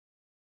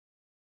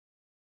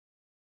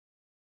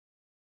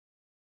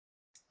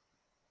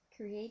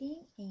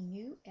Creating a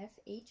new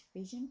FH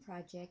Vision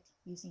project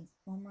using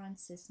Omron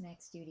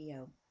Sysmac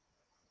Studio.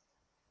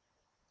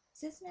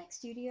 Sysmac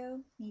Studio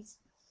needs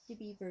to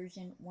be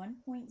version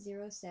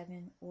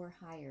 1.07 or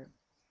higher.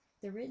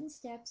 The written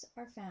steps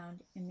are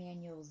found in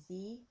Manual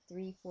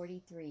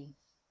Z343.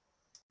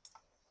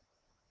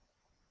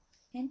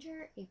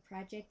 Enter a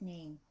project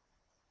name.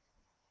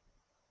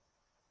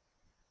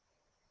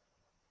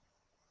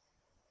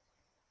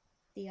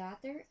 The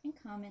author and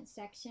comment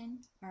section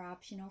are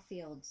optional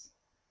fields.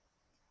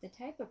 The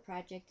type of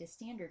project is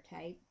standard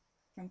type.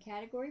 From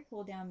category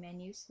pull-down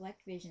menu,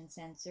 select Vision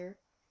Sensor,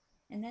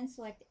 and then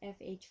select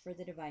FH for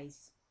the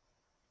device.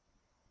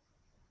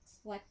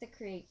 Select the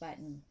Create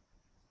button.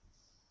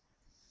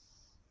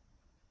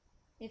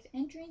 If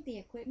entering the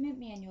equipment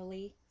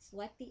manually,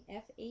 select the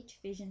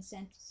FH Vision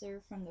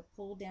Sensor from the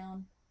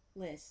pull-down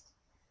list.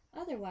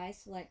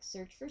 Otherwise, select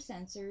Search for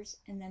Sensors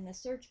and then the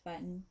Search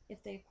button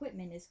if the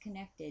equipment is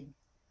connected.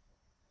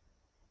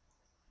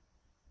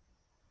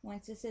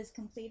 Once this is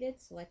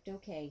completed, select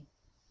OK.